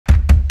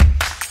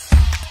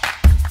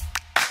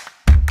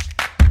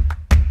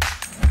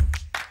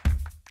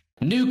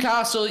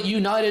Newcastle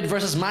United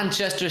versus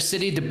Manchester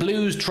City. The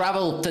Blues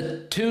travel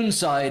to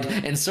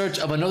Toonside in search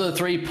of another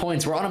 3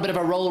 points. We're on a bit of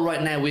a roll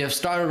right now. We have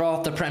started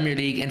off the Premier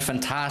League in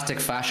fantastic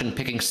fashion,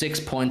 picking 6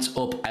 points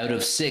up out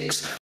of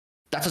 6.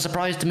 That's a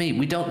surprise to me.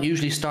 We don't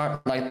usually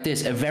start like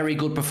this. A very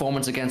good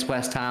performance against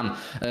West Ham,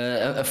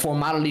 a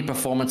formality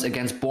performance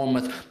against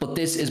Bournemouth, but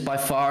this is by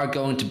far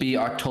going to be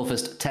our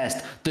toughest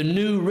test. The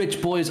new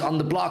rich boys on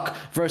the block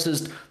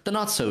versus the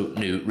not so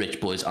new rich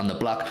boys on the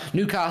block.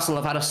 Newcastle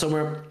have had a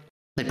summer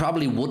they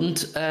probably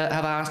wouldn't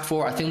have asked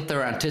for. I think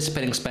they're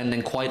anticipating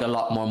spending quite a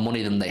lot more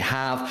money than they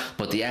have,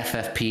 but the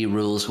FFP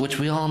rules, which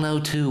we all know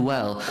too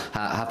well,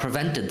 have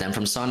prevented them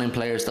from signing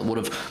players that would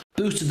have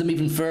boosted them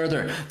even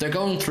further. They're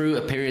going through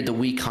a period that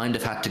we kind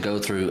of had to go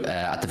through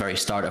at the very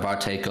start of our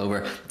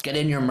takeover. Get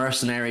in your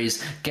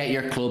mercenaries, get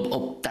your club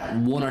up that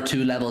 1 or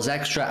 2 levels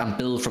extra and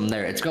build from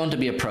there. It's going to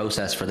be a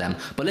process for them.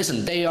 But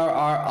listen, they are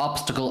our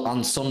obstacle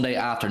on Sunday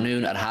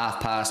afternoon at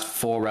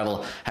 4:30,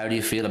 Revel. How do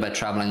you feel about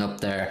travelling up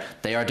there?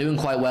 They are doing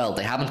quite well.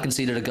 They haven't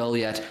conceded a goal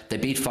yet. They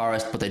beat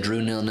Forest, but they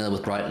drew 0-0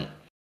 with Brighton.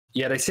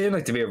 Yeah, they seem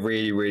like to be a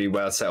really, really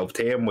well set up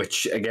team,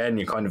 which again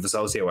you kind of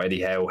associate with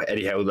Eddie Howe.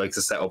 Eddie Howe likes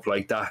to set up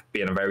like that,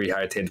 being a very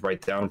hard team to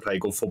break down and play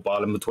good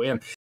football in between.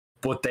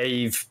 But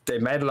they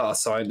made a lot of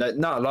signings,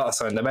 not a lot of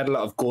signings, they made a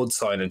lot of good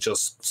signings,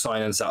 just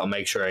signings that'll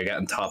make sure you're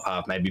getting top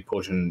half, maybe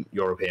pushing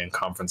European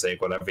Conference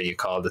League, whatever you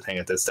call the thing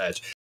at this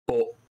stage.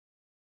 But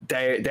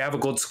they have a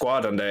good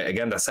squad, and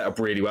they're set up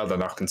really well. They're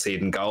not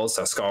conceding goals,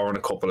 they're scoring a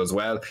couple as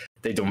well.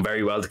 They've done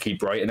very well to keep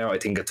Brighton out. I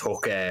think it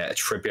took a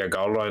Trippier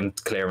goal line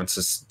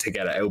clearances to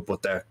get it out,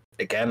 but they're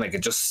again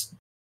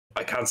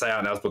I can't say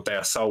anything else, but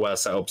they're so well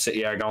set up.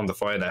 City are going to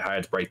find it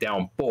hard to break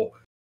down, but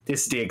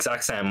this is the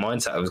exact same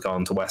mindset I was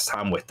going to West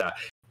Ham with. That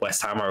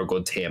West Ham are a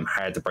good team,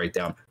 hard to break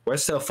down. We're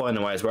still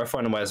finding ways. We're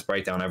finding ways to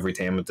break down every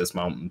team at this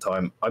moment in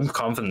time. I'm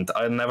confident.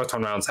 I'll never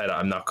turn around and say that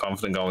I'm not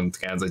confident going to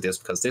games like this,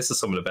 because this is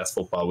some of the best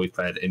football we've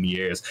played in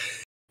years.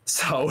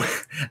 So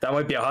that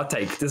might be a hot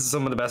take. This is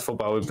some of the best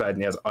football we've played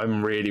in years.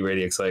 I'm really,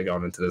 really excited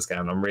going into this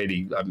game.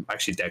 I'm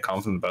actually dead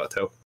confident about it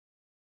too.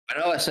 I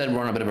know I said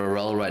we're on a bit of a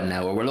roll right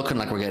now, or we're looking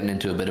like we're getting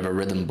into a bit of a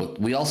rhythm,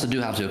 but we also do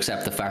have to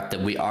accept the fact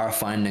that we are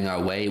finding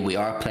our way. We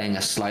are playing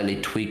a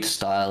slightly tweaked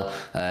style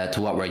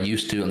to what we're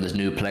used to, and there's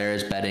new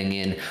players bedding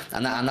in,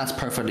 and that's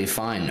perfectly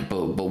fine.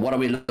 But what are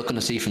we looking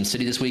to see from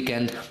City this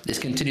weekend is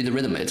continue the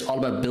rhythm. It's all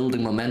about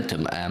building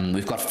momentum.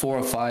 We've got 4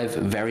 or 5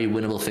 very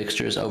winnable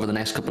fixtures over the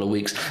next couple of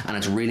weeks, and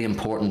it's really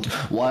important.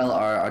 While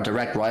our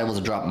direct rivals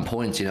are dropping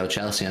points,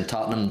 Chelsea and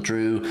Tottenham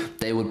drew,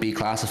 they would be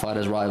classified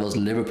as rivals.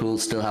 Liverpool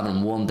still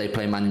haven't won. They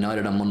play Man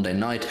United on Monday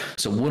night,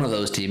 so one of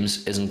those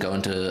teams isn't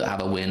going to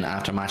have a win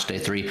after match day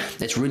 3.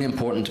 It's really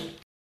important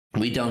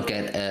we don't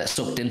get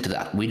sucked into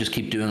that. We just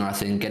keep doing our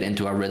thing, get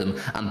into our rhythm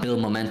and build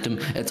momentum.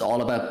 It's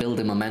all about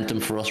building momentum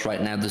for us right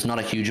now. There's not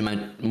a huge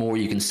amount more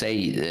you can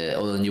say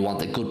other than you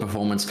want a good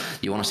performance,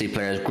 you want to see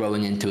players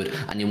growing into it,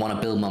 and you want to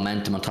build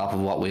momentum on top of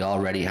what we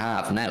already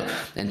have. Now,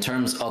 in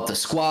terms of the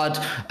squad,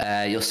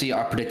 you'll see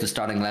our predicted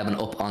starting 11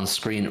 up on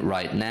screen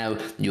right now.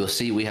 You'll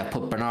see we have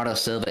put Bernardo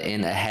Silva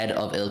in ahead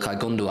of Ilkay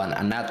Gundogan,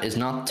 and that is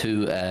not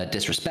to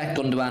disrespect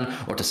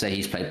Gundogan or to say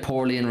he's played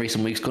poorly in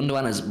recent weeks.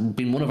 Gundogan has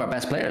been one of our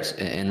best players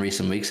in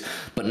recent weeks,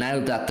 but now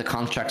that the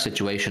contract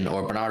situation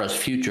or Bernardo's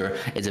future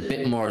is a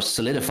bit more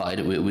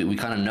solidified, we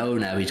kind of know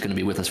now he's going to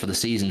be with us for the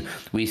season.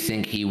 We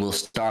think he will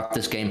start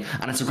this game,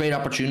 and it's a great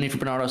opportunity for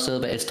Bernardo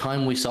Silva. It's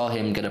time we saw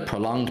him get a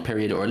prolonged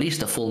period, or at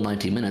least a full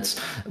 90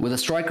 minutes with a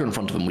striker in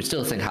front of him. We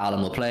still think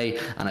Haaland will play,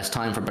 and it's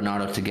time for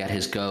Bernardo to get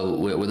his go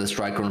with a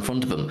striker in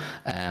front of him.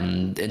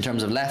 In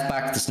terms of left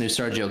back, this new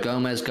Sergio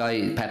Gomez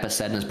guy, Pepe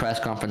said in his press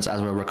conference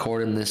as we're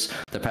recording this,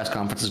 the press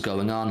conference is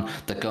going on,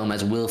 that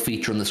Gomez will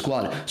feature in the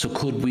squad. So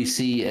could we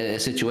see a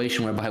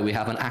situation whereby we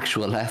have an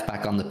actual left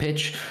back on the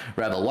pitch?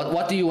 Revel,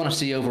 what do you want to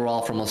see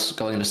overall from us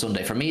going into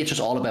Sunday? For me, it's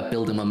just all about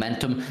building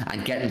momentum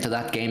and getting to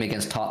that game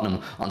against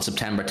Tottenham on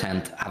September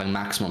 10th, having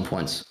maximum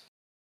points.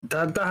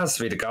 That has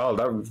to be the goal.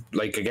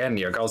 Again,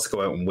 your goal is to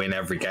go out and win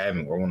every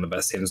game. We're one of the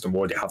best teams in the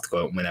world. You have to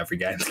go out and win every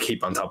game to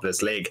keep on top of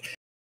this league.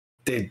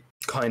 The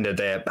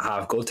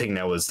half good thing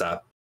now is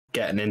that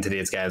getting into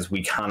these games,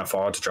 we can't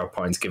afford to drop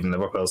points given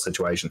Liverpool's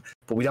situation,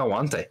 but we don't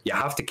want it. You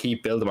have to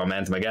keep building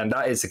momentum. Again,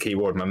 that is the key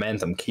word,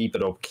 momentum. Keep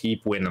it up,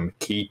 keep winning,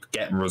 keep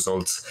getting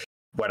results,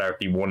 whether it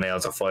be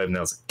 1-0 or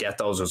 5-0. Get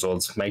those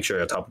results, make sure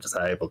you're top of the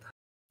table.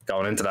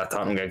 Going into that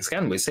Tottenham game,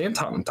 again, we've seen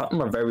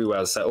Tottenham are very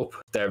well set up.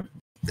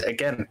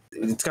 Again,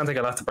 it's going to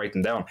take a lot to break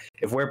them down.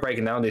 If we're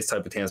breaking down these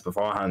type of teams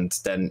beforehand,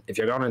 then if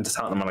you're going into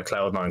Tottenham on a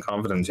cloud nine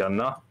confidence, you're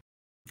not.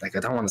 I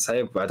don't want to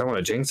say it, but I don't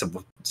want to jinx it,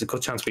 but it's a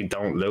good chance we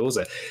don't lose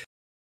it.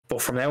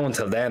 But from now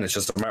until then, it's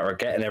just a matter of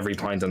getting every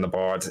point on the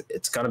board.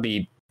 It's going to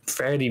be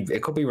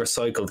it could be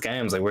recycled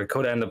games. We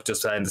could end up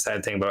just saying the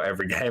same thing about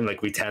every game,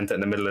 like we tend to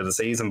in the middle of the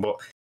season, but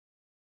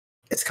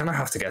it's going to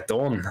have to get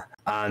done.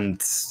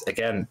 And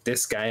again,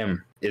 this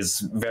game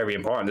is very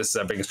important. This is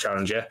our biggest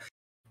challenge yet.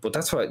 But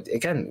that's what,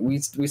 again, we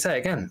say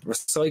again,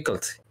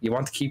 recycled. You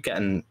want to keep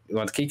getting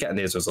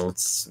these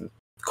results,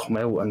 come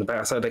out on the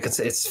better side.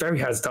 It's very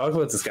hard to talk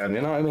about this game,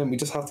 you know what I mean? We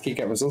just have to keep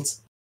getting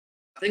results.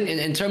 I think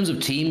in terms of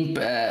team,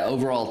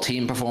 overall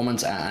team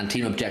performance and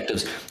team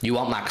objectives, you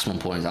want maximum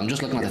points. I'm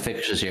just looking at the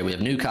fixtures here. We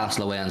have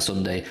Newcastle away on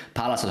Sunday,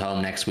 Palace at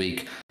home next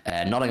week,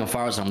 Nottingham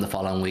Forest home the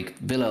following week,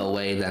 Villa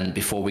away then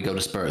before we go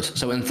to Spurs.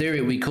 So in theory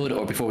we could,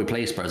 or before we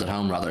play Spurs at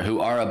home rather, who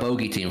are a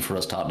bogey team for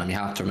us, Tottenham. You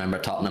have to remember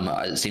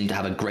Tottenham seem to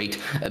have a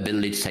great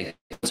ability to take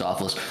points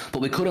off us.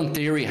 But we could in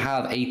theory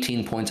have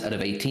 18 points out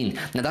of 18.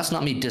 Now that's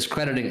not me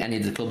discrediting any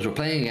of the clubs we're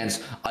playing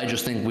against. I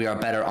just think we are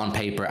better on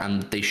paper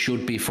and they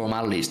should be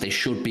formalities. They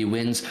should be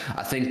wins.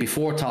 I think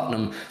before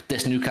Tottenham,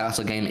 this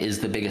Newcastle game is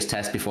the biggest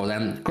test before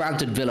them.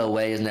 Granted, Villa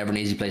away is never an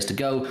easy place to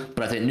go,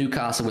 but I think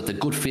Newcastle, with the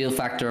good feel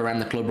factor around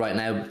the club right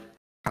now,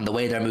 and the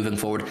way they're moving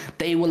forward,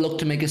 they will look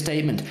to make a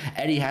statement.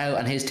 Eddie Howe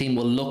and his team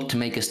will look to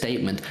make a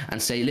statement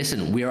and say,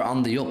 listen, we are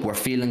on the up, we're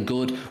feeling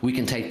good, we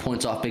can take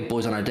points off big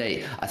boys on our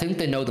day. I think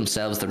they know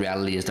themselves the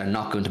reality is they're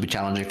not going to be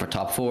challenging for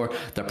top 4,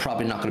 they're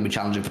probably not going to be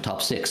challenging for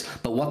top 6,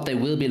 but what they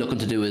will be looking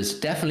to do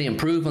is definitely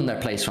improve on their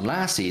place from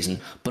last season,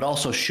 but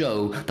also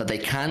show that they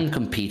can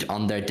compete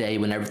on their day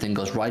when everything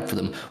goes right for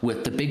them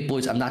with the big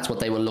boys, and that's what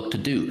they will look to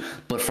do.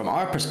 But from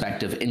our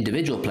perspective,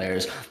 individual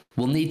players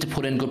will need to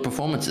put in good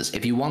performances.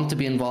 If you want to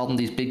be involved in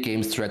these big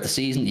games throughout the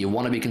season, you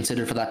want to be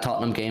considered for that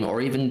Tottenham game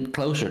or even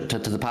closer to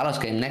the Palace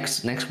game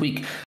next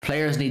week,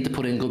 players need to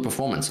put in good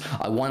performance.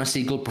 I want to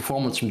see good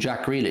performance from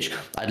Jack Grealish.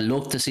 I'd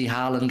love to see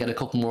Haaland get a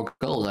couple more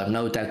goals. I've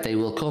no doubt they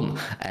will come.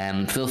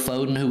 Phil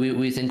Foden, who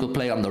we think will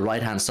play on the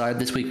right hand side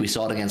this week, we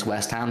saw it against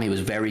West Ham. He was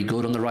very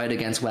good on the right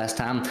against West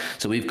Ham,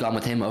 so we've gone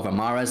with him over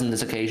Mahrez on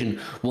this occasion.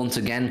 Once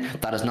again,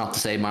 that is not to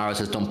say Mahrez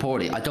has done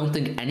poorly. I don't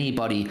think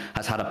anybody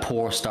has had a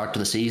poor start to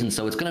the season,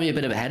 so it's going to be a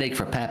bit of a headache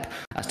for Pep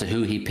as to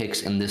who he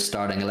picks in this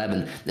starting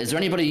 11. Is there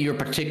anybody you're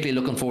particularly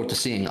looking forward to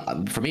seeing?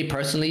 For me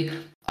personally,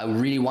 I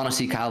really want to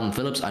see Calvin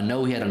Phillips. I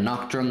know he had a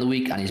knock during the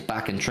week and he's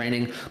back in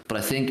training, but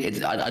I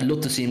think I'd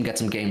love to see him get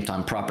some game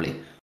time properly.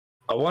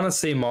 I want to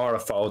see more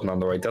of Foden on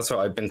the right. That's what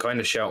I've been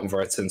kind of shouting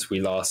for it since we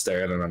lost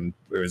Sterling and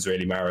it was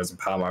really Mahrez and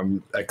Palmer.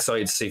 I'm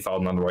excited to see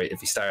Foden on the right if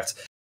he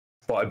starts.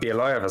 But I'd be a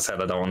liar if I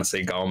said I don't want to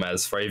see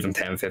Gomez for even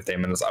 10, 15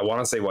 minutes. I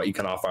want to see what he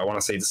can offer. I want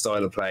to see the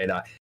style of play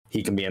that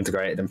he can be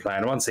integrated in play.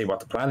 I want to see what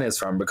the plan is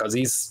for him because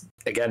he's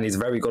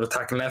very good at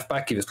tackling left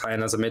back. He was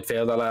playing as a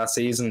midfielder last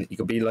season. He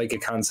could be like a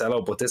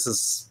Cancelo, but this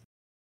is,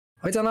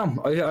 I don't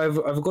know. I have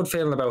a good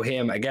feeling about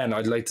him. Again,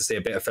 I'd like to see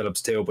a bit of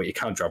Phillips too, but you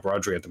can't drop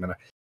Rodri at the minute.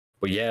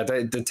 But yeah,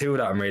 the two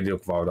that I'm really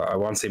looking forward to. I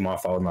want to see more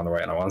Foden on the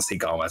right and I want to see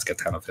Gomez get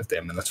 10 or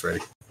 15 minutes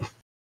really.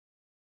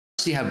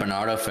 See how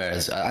Bernardo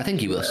fares. I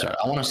think he will start.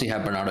 I want to see how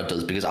Bernardo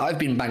does because I've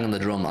been banging the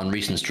drum on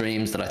recent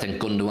streams that I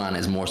think Gundogan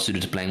is more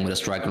suited to playing with a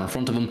striker in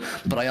front of him,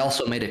 but I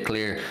also made it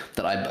clear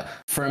that I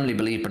firmly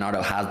believe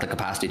Bernardo has the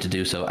capacity to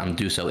do so and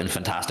do so in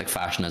fantastic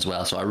fashion as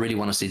well. So I really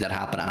want to see that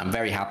happen, and I'm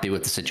very happy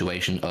with the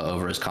situation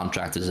over his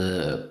contract as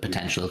a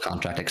potential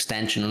contract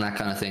extension and that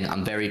kind of thing.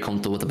 I'm very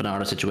comfortable with the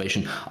Bernardo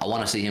situation. I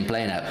want to see him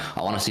play now.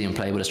 I want to see him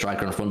play with a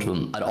striker in front of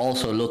him. I'd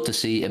also love to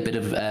see a bit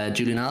of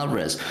Julian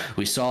Alvarez.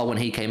 We saw when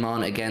he came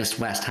on against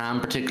West Ham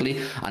particularly,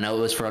 I know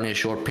it was for only a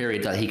short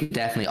period, that he could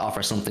definitely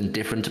offer something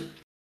different.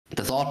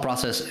 The thought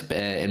process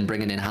in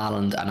bringing in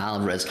Haaland and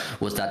Alvarez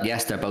was that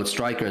yes, they're both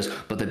strikers,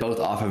 but they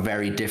both offer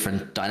very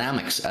different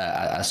dynamics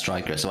as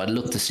strikers. So I'd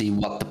look to see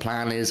what the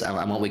plan is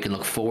and what we can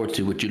look forward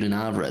to with Julian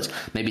Alvarez.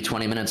 Maybe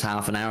 20 minutes,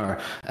 half an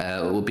hour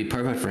would be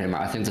perfect for him.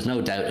 I think there's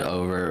no doubt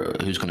over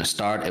who's going to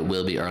start. It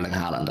will be Erling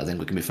Haaland. I think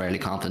we can be fairly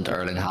confident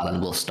Erling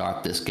Haaland will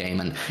start this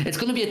game, and it's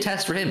going to be a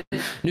test for him.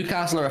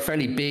 Newcastle are a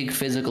fairly big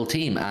physical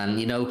team, and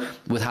you know,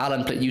 with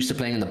Haaland used to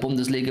playing in the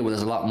Bundesliga where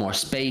there's a lot more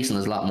space and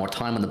there's a lot more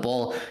time on the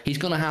ball, he's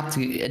going to have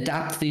to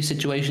adapt to these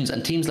situations.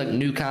 And teams like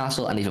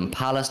Newcastle and even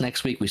Palace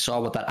next week, we saw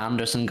with that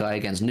Anderson guy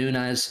against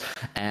Nunes,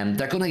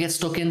 they're going to get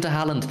stuck into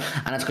Haaland,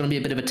 and it's going to be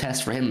a bit of a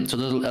test for him. So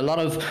there's a lot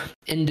of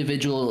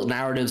individual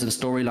narratives and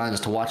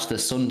storylines to watch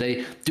this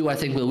Sunday. Do I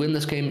think we'll win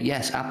this game?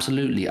 Yes,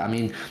 absolutely. I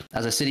mean,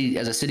 as a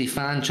City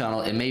fan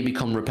channel, it may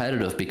become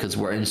repetitive because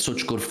we're in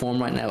such good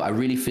form right now. I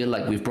really feel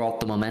like we've brought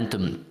the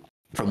momentum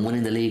from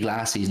winning the league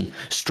last season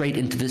straight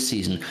into this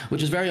season,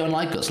 which is very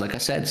unlike us. Like I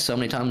said so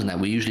many times now,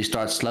 we usually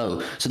start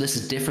slow, so this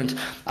is different.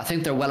 I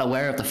think they're well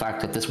aware of the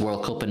fact that this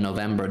World Cup in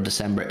November and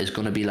December is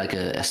going to be like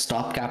a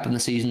stopgap in the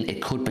season.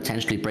 It could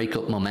potentially break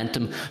up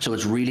momentum, so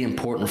it's really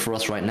important for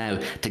us right now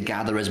to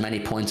gather as many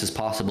points as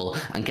possible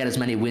and get as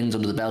many wins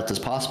under the belt as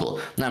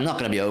possible. Now, I'm not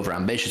going to be over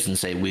ambitious and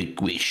say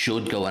we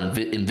should go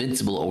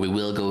invincible or we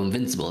will go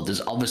invincible. There's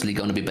obviously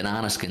going to be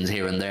banana skins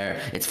here and there.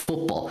 It's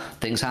football,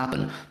 things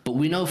happen, but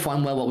we know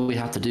fine well what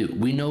we have to do.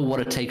 We know what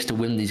it takes to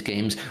win these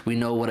games. We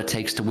know what it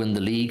takes to win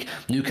the league.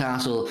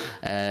 Newcastle,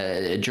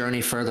 a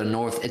journey further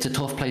north, it's a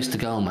tough place to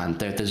go, man.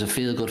 There's a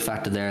feel-good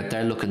factor there.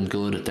 They're looking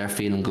good. They're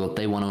feeling good.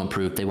 They want to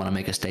improve. They want to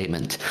make a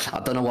statement. I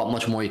don't know what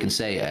much more you can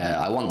say.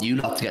 I want you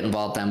lot to get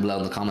involved down below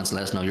in the comments and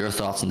let us know your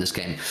thoughts on this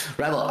game.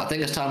 Rebel, I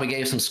think it's time we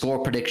gave some score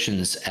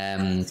predictions.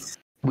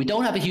 We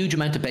don't have a huge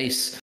amount of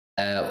base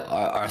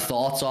our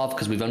thoughts of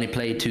because we've only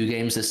played 2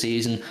 games this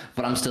season,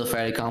 but I'm still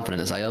fairly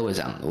confident, as I always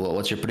am.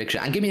 What's your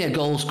prediction? And give me a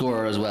goal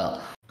scorer as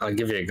well. I'll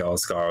give you a goal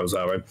scorer as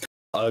well, right?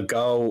 I'll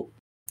go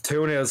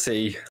 2-0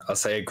 City. I'll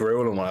say a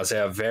grueling one. I'll say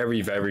a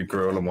very, very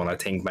grueling one. I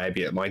think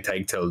maybe it might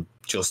take till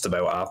just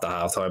about after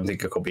half time. I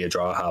think it could be a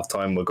draw at half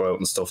time. We'll go out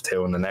and stuff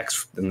too in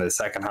the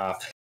second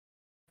half.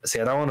 See,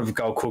 I don't want to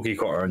go cookie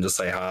cutter and just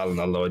say Haaland,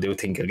 although I do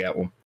think he'll get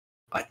one.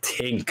 I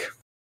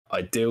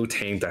do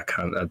think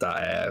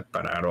that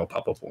Bernardo will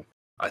pop up one.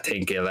 I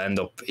think he'll end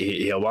up,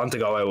 he'll want to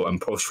go out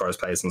and push first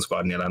place in the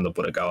squad and he'll end up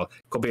with a goal.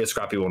 Could be a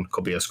scrappy one,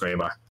 could be a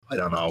screamer. I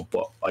don't know,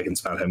 but I can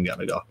smell him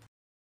getting a goal.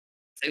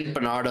 I think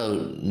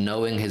Bernardo,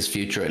 knowing his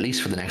future, at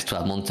least for the next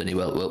 12 months, and he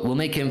will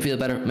make him feel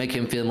better, make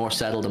him feel more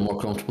settled and more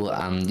comfortable.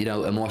 And, you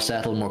know, a more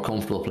settled, more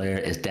comfortable player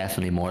is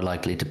definitely more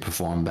likely to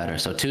perform better.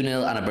 So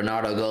 2-0 and a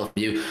Bernardo goal for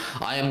you.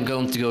 I am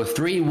going to go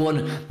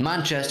 3-1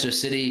 Manchester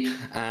City,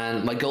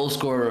 and my goal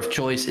scorer of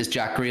choice is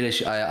Jack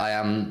Grealish. I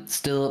am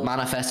still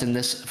manifesting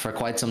this for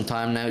quite some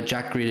time now.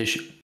 Jack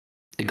Grealish,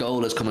 the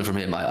goal is coming from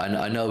him.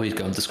 I know he's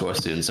going to score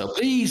soon. So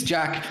please,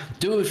 Jack,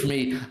 do it for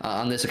me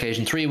on this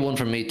occasion. 3-1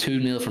 from me,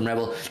 2-0 from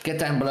Rebel. Get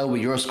down below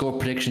with your score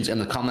predictions in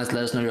the comments.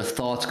 Let us know your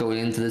thoughts going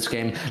into this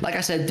game. Like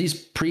I said,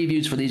 these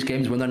previews for these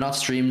games, when they're not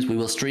streams, we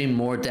will stream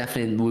more.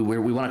 Definitely,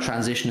 we want to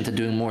transition into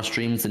doing more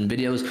streams than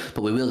videos,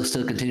 but we will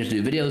still continue to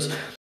do videos.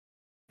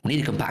 We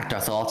need to compact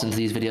our thoughts into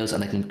these videos,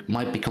 and they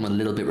might become a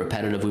little bit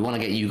repetitive. We want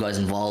to get you guys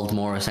involved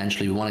more,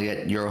 essentially. We want to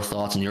get your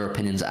thoughts and your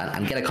opinions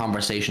and get a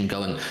conversation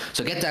going.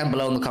 So get down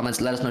below in the comments,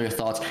 let us know your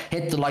thoughts.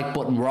 Hit the like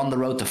button. We're on the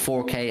road to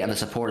 4K, and the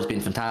support has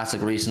been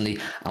fantastic recently,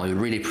 and we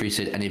really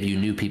appreciate any of you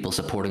new people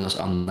supporting us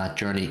on that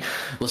journey.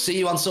 We'll see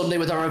you on Sunday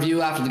with our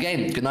review after the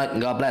game. Good night, and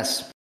God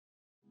bless.